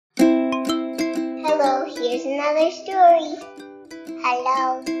Here's another story.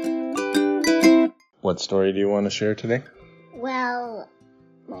 Hello. What story do you want to share today? Well,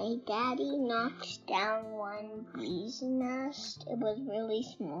 my daddy knocked down one bee's nest. It was really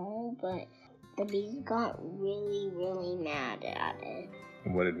small, but the bees got really, really mad at it.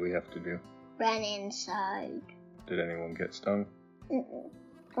 And what did we have to do? Run inside. Did anyone get stung?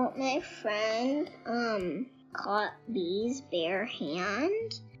 But my friend caught bees bare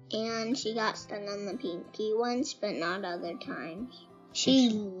hand, and she got stung on the pinky once, but not other times. She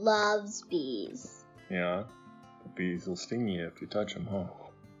loves bees. Yeah, the bees will sting you if you touch them, huh?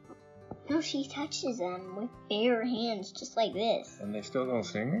 No, she touches them with bare hands, just like this. And they still don't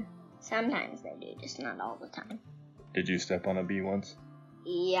sting her? Sometimes they do, just not all the time. Did you step on a bee once?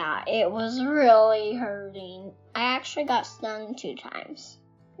 Yeah, it was really hurting. I actually got stung 2 times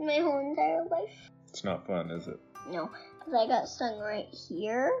in my whole entire life. It's not fun, is it? No, because I got stung right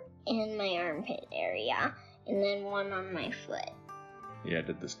here in my armpit area, and then one on my foot. Yeah,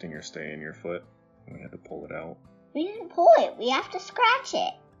 did the stinger stay in your foot? We had to pull it out. We didn't pull it. We have to scratch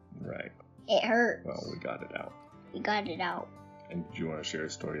it. Right. It hurts. Well, we got it out. We got it out. And did you want to share a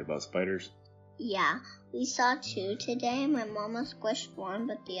story about spiders? Yeah, we saw 2 today. My mama squished one,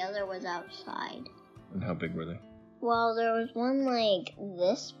 but the other was outside. And how big were they? Well, there was one like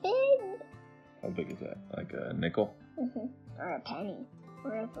this big. How big is that? Like a nickel? Or a penny.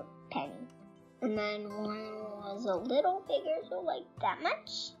 Or a penny. And then one was a little bigger, so like that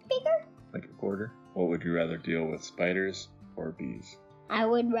much bigger. Like a quarter? What would you rather deal with, spiders or bees? I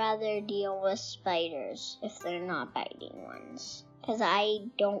would rather deal with spiders if they're not biting ones. Because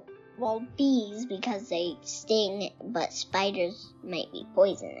bees because they sting, but spiders might be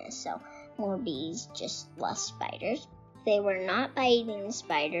poisonous, so more bees, just less spiders. If they were not biting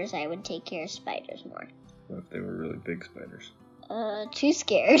spiders, I would take care of spiders more. What if they were really big spiders? Too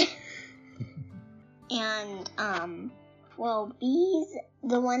scared. And, bees,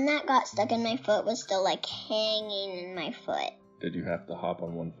 the one that got stuck in my foot was still, like, hanging in my foot. Did you have to hop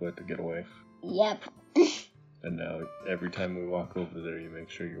on one foot to get away? Yep. And now, every time we walk over there, you make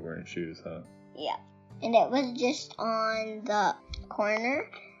sure you're wearing shoes, huh? Yeah. And it was just on the corner,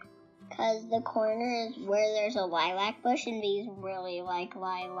 because the corner is where there's a lilac bush, and bees really like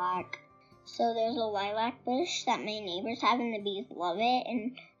lilac. So there's a lilac bush that my neighbors have, and the bees love it,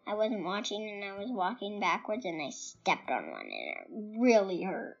 and I wasn't watching, and I was walking backwards, and I stepped on one, and it really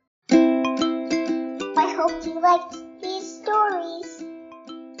hurt. I hope you liked these stories.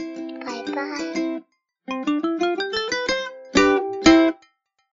 Bye-bye.